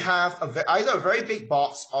need to have either a very big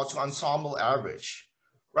box or to ensemble average,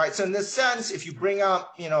 right? So in this sense, if you bring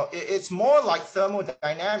up, it's more like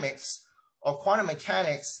thermodynamics or quantum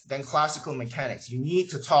mechanics than classical mechanics. You need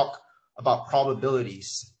to talk about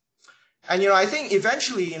probabilities. And, I think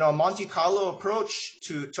eventually, a Monte Carlo approach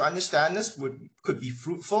to understand this could be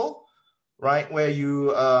fruitful, right? Where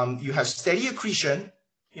you have steady accretion,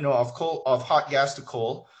 of hot gas to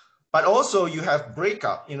coal, but also you have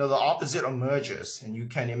breakup, the opposite of mergers. And you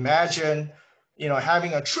can imagine,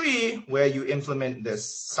 having a tree where you implement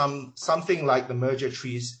this, something like the merger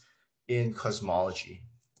trees in cosmology.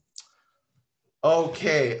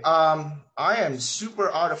 Okay, I am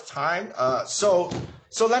super out of time. So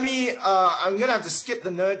let me, I'm gonna have to skip the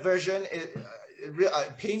nerd version. It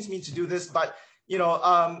pains me to do this, but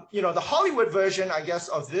the Hollywood version, I guess,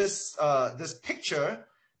 of this picture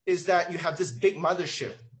is that you have this big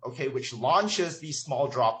mothership, okay, which launches these small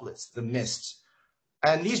droplets, the mist.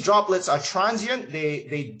 And these droplets are transient,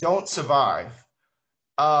 they don't survive.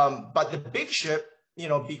 But the big ship,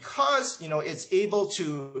 because, it's able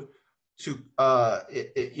to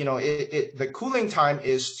the cooling time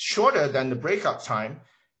is shorter than the breakup time,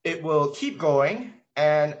 it will keep going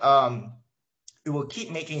and it will keep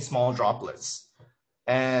making small droplets.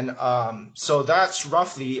 And so that's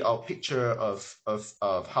roughly a picture of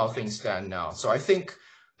how things stand now. So I think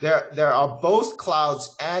there are both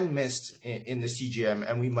clouds and mist in the CGM,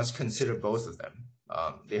 and we must consider both of them.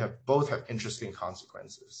 They both have interesting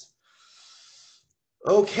consequences.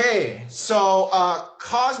 Okay, so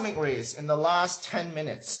cosmic rays in the last 10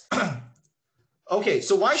 minutes. Okay,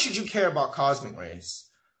 so why should you care about cosmic rays?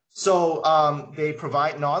 So they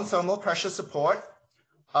provide non-thermal pressure support.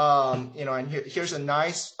 And here's a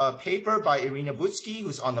nice paper by Irina Butsky,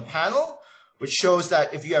 who's on the panel, which shows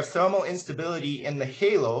that if you have thermal instability in the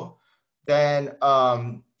halo, then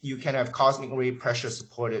you can have cosmic ray pressure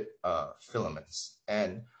supported filaments.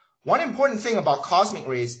 And one important thing about cosmic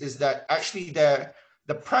rays is that actually the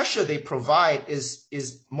pressure they provide is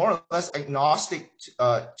more or less agnostic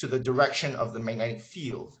to the direction of the magnetic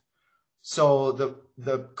field. So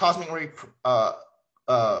the cosmic ray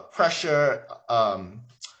pressure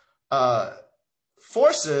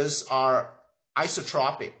forces are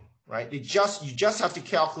isotropic, right? You just have to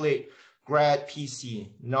calculate grad PC.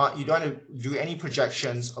 You don't have to do any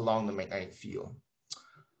projections along the magnetic field.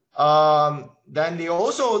 Then they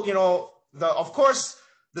also, of course,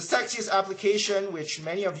 the sexiest application, which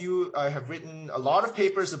many of you have written a lot of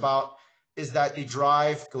papers about, is that they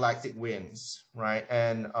drive galactic winds, right?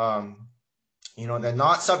 And they're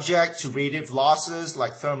not subject to radiative losses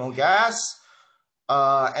like thermal gas,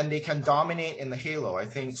 and they can dominate in the halo. I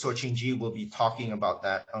think Soqing will be talking about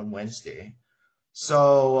that on Wednesday.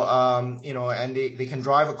 So, and they can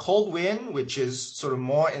drive a cold wind, which is sort of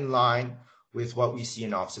more in line with what we see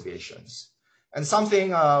in observations. And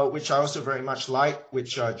something which I also very much like,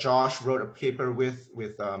 which Josh wrote a paper with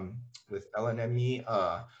Ellen and me,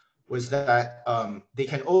 was that they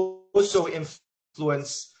can also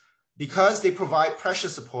influence, because they provide pressure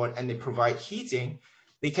support and they provide heating,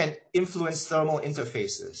 they can influence thermal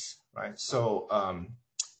interfaces, right? So,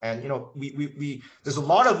 there's a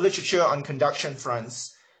lot of literature on conduction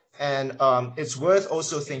fronts, and it's worth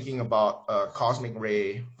also thinking about cosmic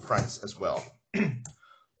ray fronts as well.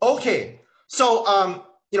 Okay, so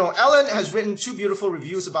Ellen has written 2 beautiful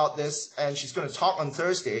reviews about this, and she's going to talk on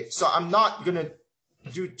Thursday. So I'm not going to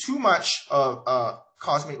do too much of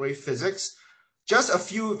cosmic ray physics, just a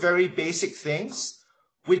few very basic things,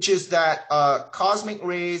 which is that cosmic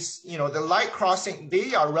rays, the light crossing,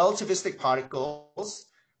 they are relativistic particles,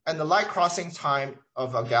 and the light crossing time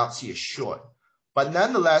of a galaxy is short. But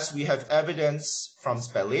nonetheless, we have evidence from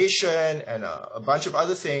spallation and a bunch of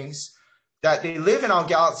other things that they live in our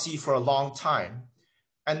galaxy for a long time.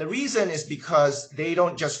 And the reason is because they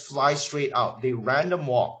don't just fly straight out, they random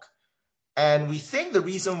walk. And we think the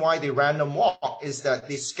reason why they random walk is that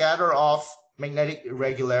they scatter off magnetic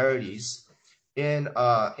irregularities in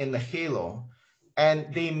the halo.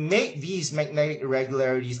 And they make these magnetic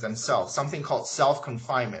irregularities themselves, something called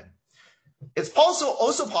self-confinement. It's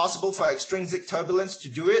also possible for extrinsic turbulence to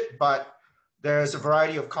do it, but there's a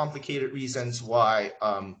variety of complicated reasons why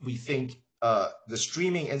we think the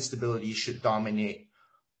streaming instability should dominate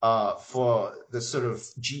for the sort of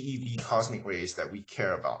GeV cosmic rays that we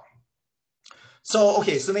care about. So,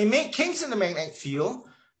 okay, so they make kinks in the magnetic field,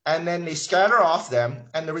 and then they scatter off them,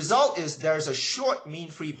 and the result is there's a short mean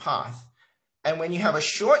free path. And when you have a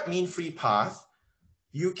short mean free path,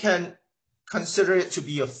 you can consider it to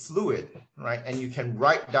be a fluid, right? And you can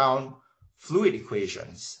write down fluid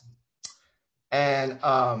equations. And,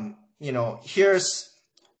 here's,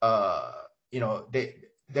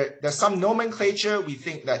 there's some nomenclature. We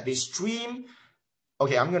think that they stream.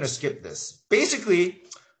 Okay, I'm going to skip this. Basically,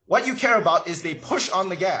 what you care about is they push on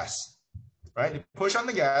the gas, right? They push on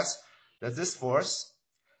the gas. There's this force.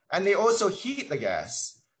 And they also heat the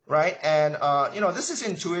gas, right? And, this is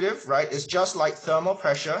intuitive, right? It's just like thermal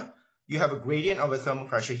pressure. You have a gradient of a thermal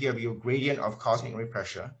pressure. Here we have a gradient of cosmic ray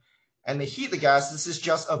pressure. And they heat the gas. This is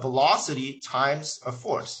just a velocity times a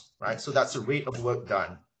force, right? So that's the rate of work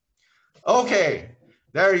done. Okay,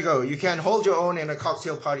 there you go. You can hold your own in a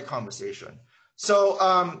cocktail party conversation. So,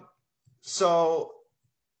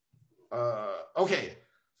 okay.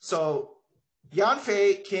 So Yan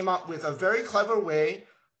Fei came up with a very clever way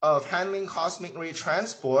of handling cosmic ray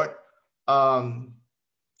transport,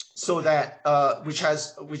 so that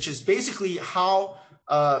which is basically how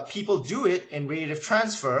people do it in radiative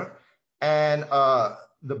transfer. And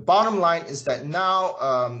the bottom line is that now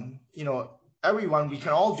we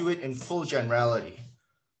can all do it in full generality.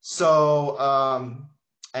 So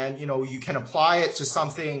you can apply it to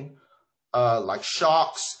something like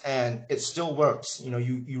shocks, and it still works.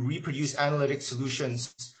 You reproduce analytic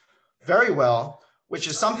solutions very well, which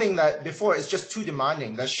is something that before is just too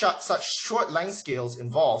demanding. There's such short length scales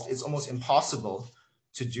involved. It's almost impossible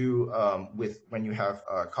to do when you have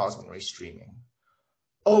cosmic ray streaming.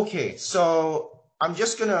 Okay, so I'm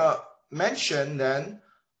just gonna mention then,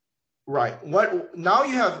 right? Now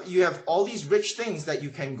you have all these rich things that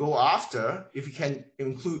you can go after if you can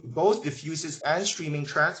include both diffuses and streaming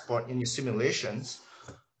transport in your simulations.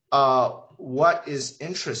 What is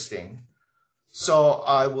interesting? So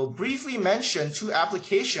I will briefly mention 2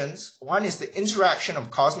 applications. One is the interaction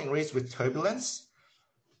of cosmic rays with turbulence.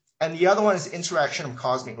 and the other one is interaction of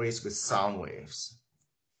cosmic rays with sound waves.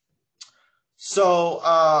 So,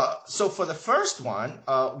 so for the first one,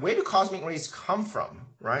 where do cosmic rays come from,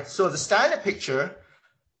 right? So the standard picture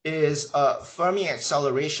is Fermi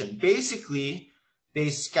acceleration. Basically, they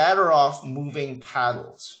scatter off moving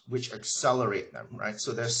paddles, which accelerate them, right?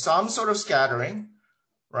 So there's some sort of scattering,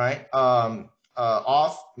 right,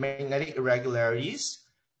 of magnetic irregularities,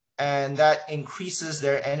 and that increases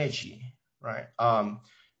their energy, right?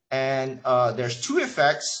 There's two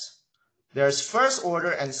effects. There's first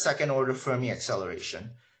order and second order Fermi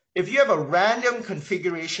acceleration. If you have a random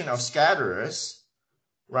configuration of scatterers,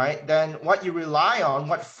 right, then what you rely on,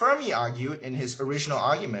 what Fermi argued in his original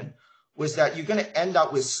argument, was that you're going to end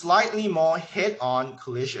up with slightly more head-on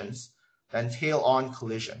collisions than tail-on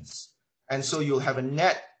collisions. And so you'll have a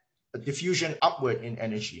net diffusion upward in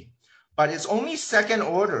energy. But it's only second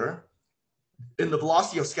order in the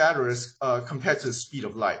velocity of scatterers compared to the speed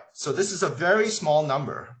of light. So this is a very small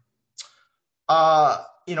number.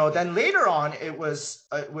 Then later on, it was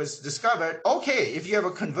discovered, okay, if you have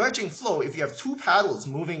a converging flow, if you have two paddles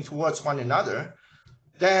moving towards one another,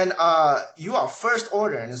 then you are first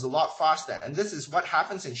order and is a lot faster. And this is what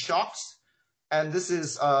happens in shocks. And this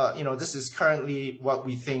is, this is currently what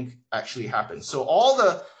we think actually happens. So all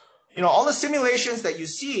the simulations that you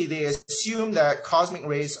see, they assume that cosmic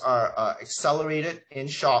rays are accelerated in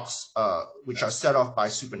shocks, which are set off by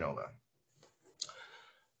supernova.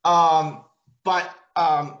 I'm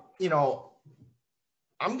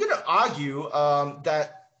going to argue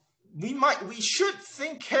that we should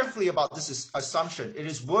think carefully about this assumption. It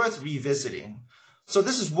is worth revisiting. So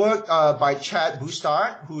this is work by Chad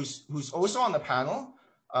Bustard, who's also on the panel.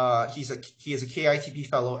 He is a KITP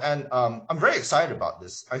fellow, and I'm very excited about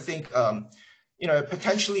this. I think it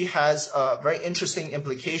potentially has very interesting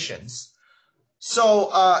implications. So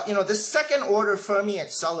this second order Fermi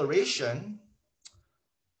acceleration,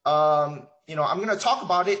 I'm going to talk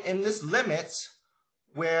about it in this limit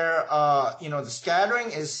where the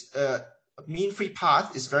scattering is mean free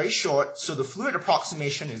path is very short, so the fluid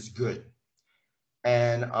approximation is good,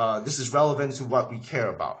 and this is relevant to what we care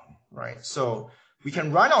about, right? So we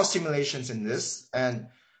can run our simulations in this, and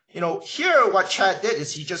here what Chad did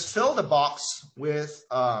is he just filled the box with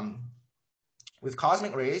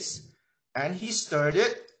cosmic rays, and he stirred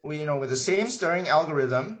it, with the same stirring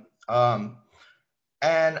algorithm,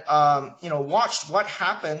 and watched what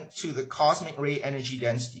happened to the cosmic ray energy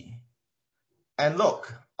density. And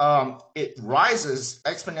look, it rises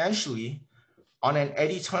exponentially on an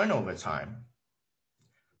eddy turnover time.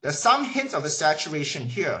 There's some hint of a saturation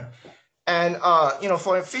here. And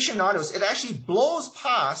for aficionados, it actually blows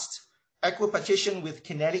past equipartition with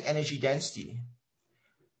kinetic energy density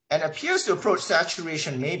and appears to approach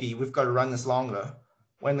saturation, maybe, we've got to run this longer,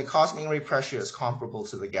 when the cosmic ray pressure is comparable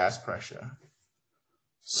to the gas pressure.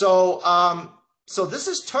 So, so this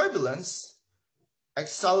is turbulence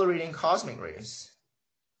accelerating cosmic rays.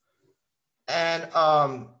 And,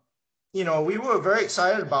 we were very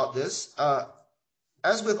excited about this.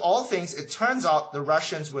 As with all things, it turns out the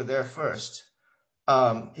Russians were there first.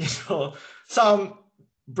 Some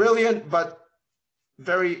brilliant but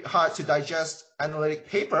very hard to digest analytic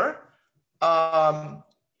paper. Tuskin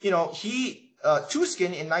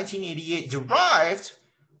in 1988 derived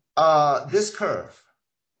this curve.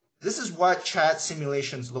 This is what Chad's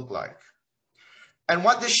simulations look like. And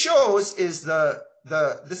what this shows is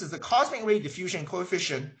this is the cosmic ray diffusion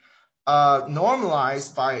coefficient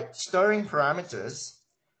normalized by stirring parameters.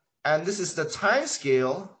 And this is the time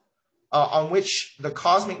scale on which the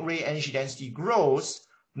cosmic ray energy density grows,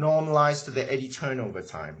 normalized to the eddy turnover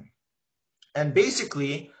time. And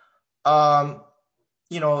basically,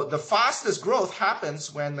 the fastest growth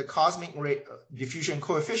happens when the cosmic ray diffusion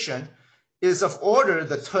coefficient is of order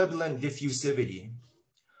the turbulent diffusivity,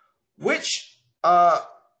 which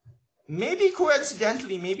maybe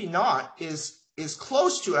coincidentally, maybe not, is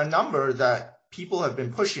close to a number that people have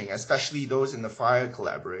been pushing, especially those in the FIRE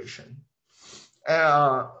collaboration.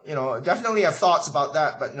 Definitely have thoughts about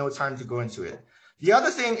that, but no time to go into it. The other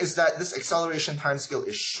thing is that this acceleration timescale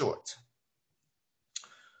is short.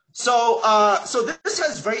 So, so this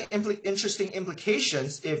has very interesting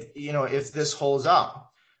implications if this holds up.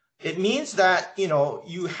 It means that,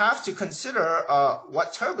 you have to consider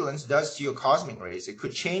what turbulence does to your cosmic rays. It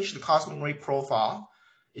could change the cosmic ray profile.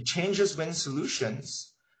 It changes wind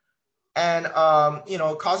solutions. And,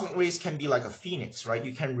 cosmic rays can be like a phoenix, right?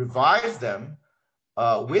 You can revive them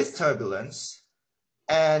with turbulence.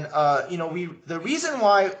 And, the reason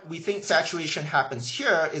why we think saturation happens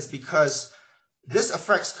here is because this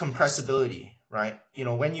affects compressibility, right?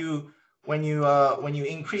 When when you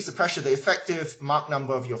increase the pressure, the effective Mach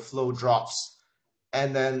number of your flow drops,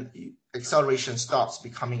 and then acceleration stops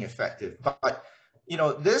becoming effective. But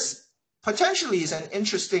this potentially is an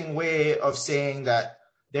interesting way of saying that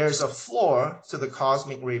there's a floor to the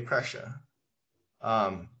cosmic ray pressure.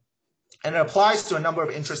 And it applies to a number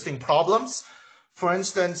of interesting problems. For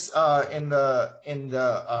instance, in the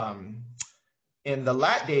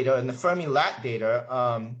lat data, in the Fermi lat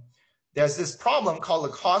data, there's this problem called the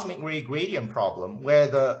cosmic ray gradient problem, where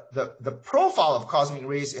the profile of cosmic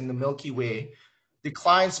rays in the Milky Way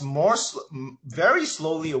declines very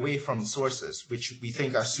slowly away from sources, which we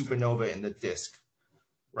think are supernova in the disk,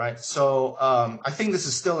 right? So I think this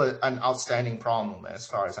is still an outstanding problem as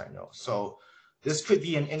far as I know. So this could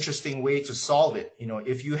be an interesting way to solve it.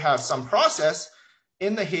 If you have some process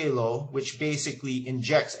in the halo which basically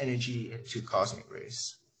injects energy into cosmic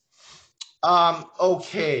rays.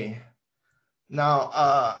 Okay,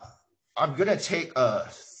 now I'm gonna take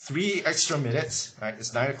 3 extra minutes, right?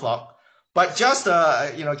 It's 9 o'clock. But just,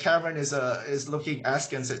 Cameron is looking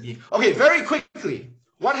askance at me. Okay, very quickly,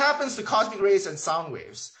 what happens to cosmic rays and sound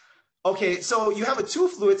waves? Okay, so you have a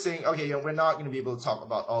 2-fluid thing. Okay, we're not going to be able to talk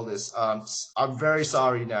about all this. I'm very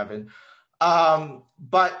sorry, Navin.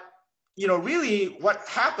 But, really what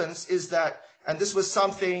happens is that, and this was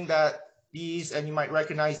something that and you might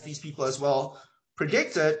recognize these people as well,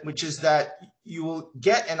 predicted, which is that you will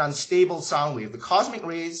get an unstable sound wave. The cosmic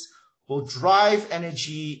rays will drive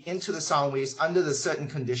energy into the sound waves under the certain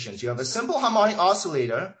conditions. You have a simple harmonic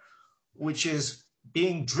oscillator, which is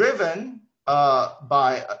being driven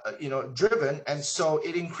driven, and so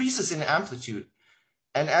it increases in amplitude.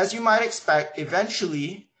 And as you might expect,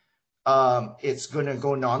 eventually it's going to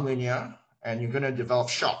go nonlinear, and you're going to develop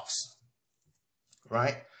shocks,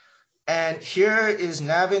 right? And here is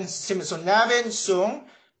Navin Simmons. So Navin Sung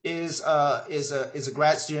is a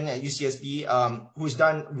grad student at UCSB who's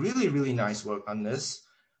done really, really nice work on this.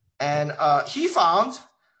 And he found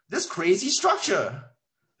this crazy structure.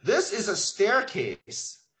 This is a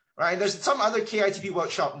staircase, right? There's some other KITP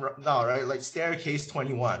workshop now, right? Like staircase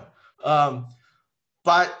 21. And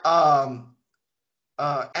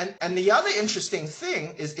the other interesting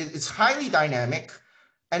thing is it's highly dynamic.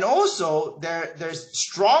 And also there's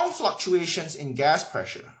strong fluctuations in gas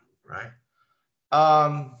pressure, right?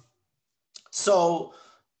 So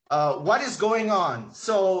what is going on?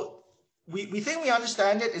 So we think we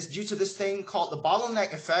understand it is due to this thing called the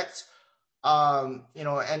bottleneck effect. And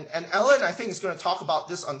Ellen, I think, is going to talk about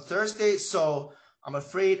this on Thursday. So I'm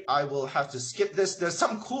afraid I will have to skip this. There's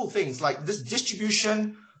some cool things like this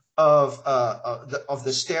distribution of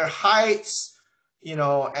the stair heights,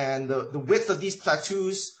 and the width of these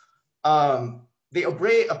plateaus. They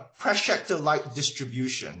obey a Preshector-like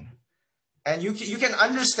distribution. And you can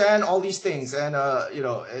understand all these things, and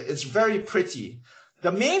it's very pretty.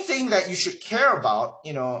 The main thing that you should care about,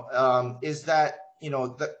 is that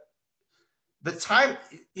the time,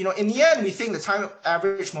 in the end, we think the time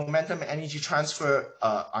average momentum and energy transfer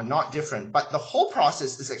are not different, but the whole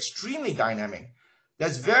process is extremely dynamic.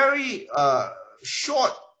 There's very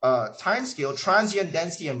short time scale, transient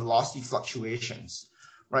density and velocity fluctuations,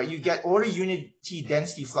 right? You get order unity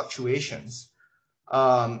density fluctuations.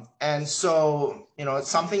 And so, it's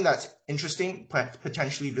something that's interesting,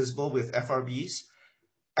 potentially visible with FRBs.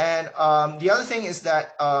 And the other thing is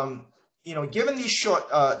that, given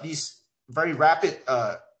these very rapid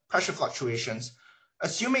pressure fluctuations,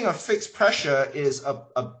 assuming a fixed pressure is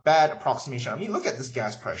a bad approximation. I mean, look at this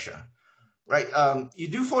gas pressure, right? You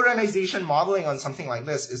do photoionization modeling on something like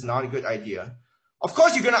this is not a good idea. Of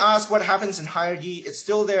course, you're going to ask what happens in higher D. It's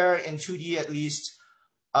still there in 2D at least.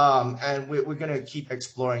 And we're going to keep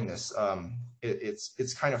exploring this.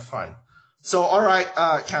 It's kind of fun. So, all right,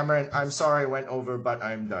 Cameron, I'm sorry I went over, but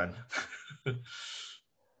I'm done.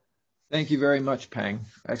 Thank you very much, Peng.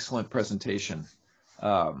 Excellent presentation.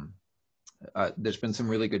 There's been some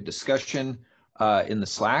really good discussion in the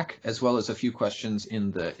Slack, as well as a few questions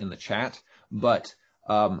in the chat. But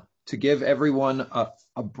to give everyone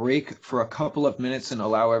a break for a couple of minutes and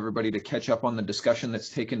allow everybody to catch up on the discussion that's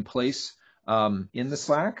taken place in the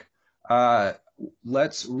Slack,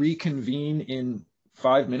 let's reconvene in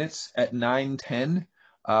 5 minutes at 9:10,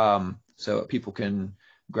 so people can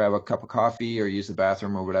grab a cup of coffee or use the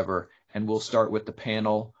bathroom or whatever, and we'll start with the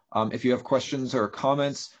panel. If you have questions or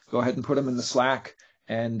comments, go ahead and put them in the Slack,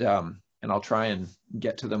 and I'll try and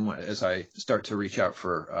get to them as I start to reach out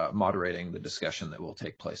for moderating the discussion that will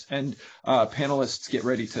take place. And panelists, get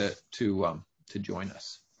ready to join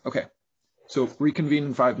us. Okay, so reconvene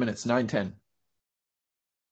in 5 minutes, 9:10.